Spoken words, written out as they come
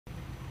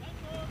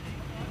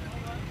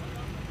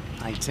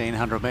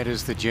1,800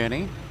 metres the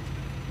journey.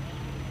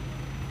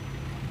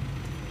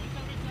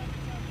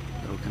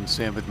 Little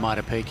concern with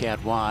Mitre Peak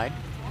out wide.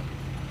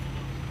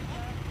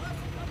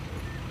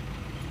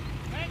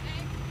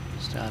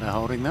 Starter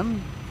holding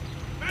them.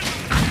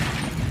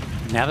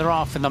 Now they're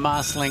off in the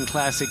Marsiling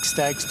Classic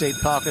Stakes. Deep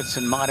Pockets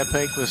and Mitre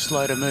Peak was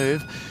slow to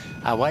move.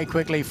 Away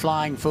quickly,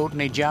 Flying Fulton.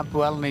 He jumped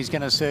well and he's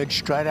going to surge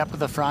straight up to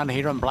the front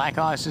here, and Black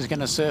Ice is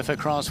going to surf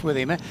across with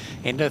him.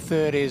 Into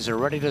third is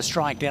Ready to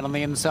Strike down on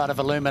the inside of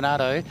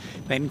Illuminato.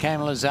 Then came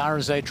Lazar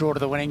as they draw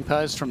to the winning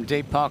post from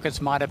Deep Pockets.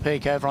 Mitre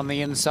Peak over on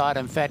the inside,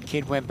 and Fat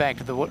Kid went back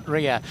to the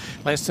rear.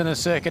 Less than a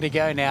circuit to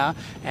go now,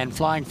 and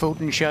Flying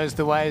Fulton shows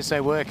the way as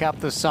they work up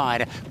the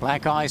side.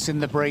 Black Ice in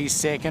the breeze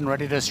second,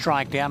 Ready to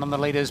Strike down on the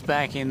leader's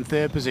back in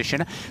third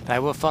position. They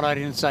were followed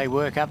in as they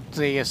work up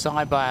the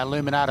side by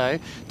Illuminato.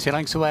 2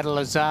 lengths away to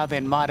Lazar,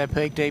 then Mitre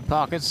Peak. Deep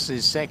Pockets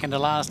is second to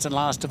last, and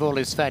last of all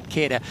is Fat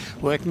Kid.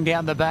 Working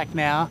down the back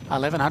now,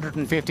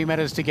 1,150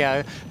 metres to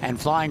go, and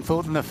Flying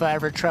Fulton, the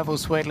favourite,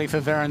 travels sweetly for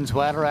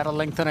Verenzuela at 1.25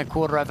 lengths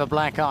over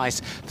Black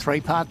Ice.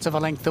 3 parts of a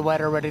length away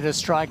to Ready to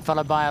Strike,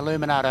 followed by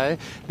Illuminato.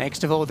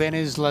 Next of all then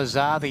is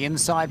Lazar, the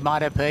inside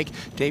Mitre Peak.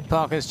 Deep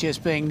Pockets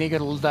just being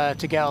niggled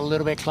to go a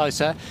little bit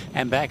closer,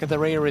 and back at the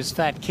rear is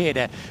Fat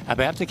Kid.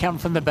 About to come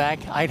from the back,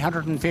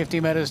 850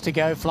 metres to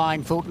go.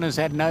 Flying Fulton has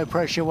had no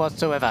pressure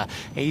whatsoever.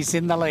 He's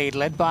in the lead,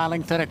 led by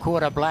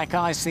 1.25 lengths. Black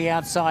Ice the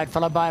outside,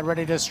 followed by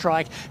Ready to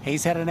Strike.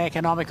 He's had an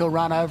economical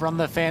run over on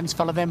the fence,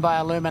 followed then by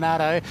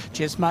Illuminato.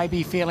 Just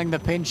maybe feeling the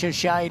pinch of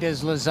shade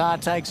as Lazar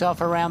takes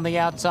off around the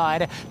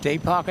outside.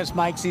 Deep Pockets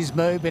makes his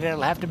move, but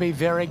it'll have to be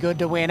very good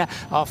to win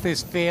off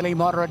this fairly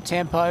moderate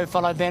tempo,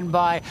 followed then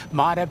by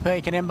Mitre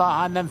Peak, and in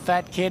behind them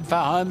Fat Kid. For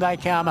home they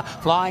come.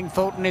 Flying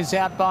Fulton is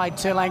out by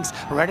 2 lengths.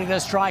 Ready to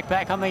Strike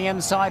back on the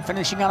inside,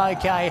 finishing on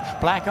okay.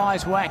 Black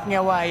Ice whacking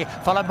away,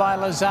 followed by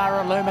Lazar.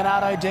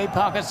 Illuminato. Deep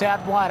Pockets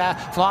out wider.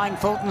 Flying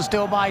Fulton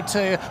still by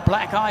 2.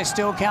 Black Ice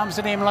still comes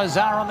at him. Lazar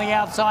on the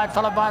outside,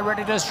 followed by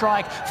Ready to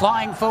Strike.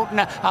 Flying Fulton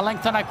 1.25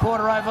 lengths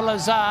over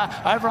Lazar.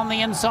 Over on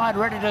the inside,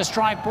 Ready to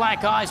Strike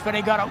Black Ice, but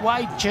he got it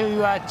way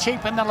too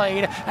cheap in the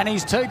lead, and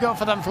he's too good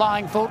for them.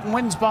 Flying Fulton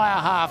wins by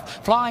a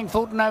half. Flying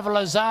Fulton over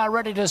Lazar,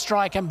 Ready to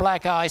Strike and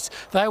Black Ice.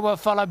 They were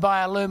followed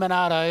by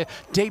Illuminato.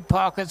 Deep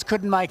Pockets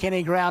couldn't make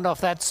any ground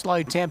off that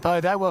slow tempo.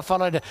 They were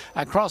followed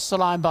across the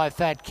line by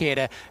Fat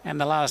Kid,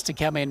 and the last to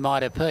come in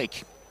Mitre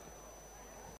Peak.